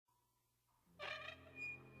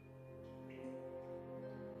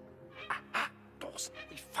Dawson.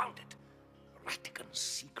 We found it. Ratigan's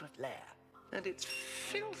secret lair. And it's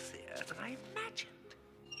filthier than I imagined.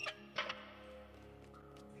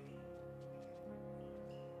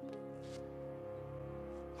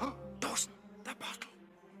 Oh, Dawson, the bottle.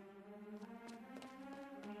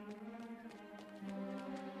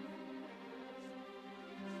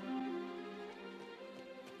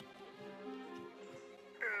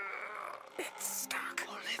 It's stuck.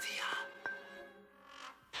 Olivia.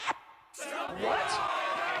 What?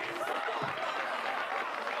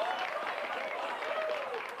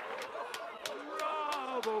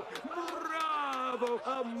 Bravo! Bravo!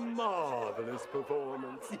 A marvelous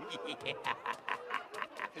performance.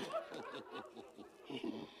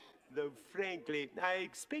 Though, frankly, I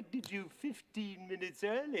expected you 15 minutes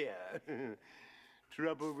earlier.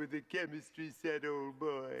 Trouble with the chemistry set, old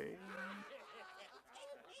boy.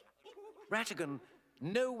 Ratigan,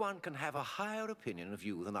 no one can have a higher opinion of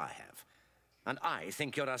you than I have. And I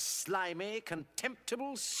think you're a slimy,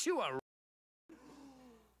 contemptible sewer.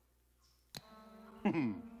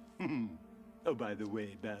 Oh, by the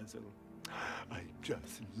way, Basil, I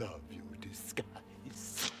just love your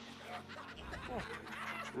disguise.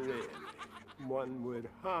 Really, one would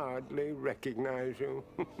hardly recognize you.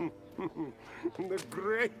 The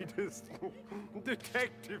greatest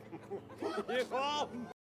detective in all.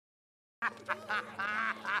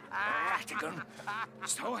 Ratigan,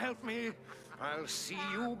 so help me, I'll see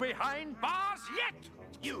you behind bars yet!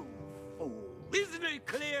 You fool! Isn't it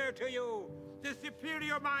clear to you? The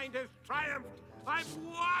superior mind has triumphed! I've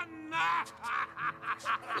won!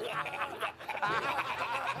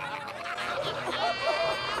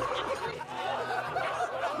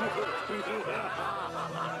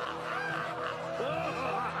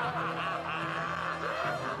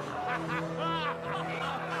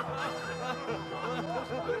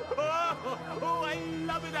 Oh, I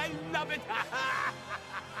love it! I love it!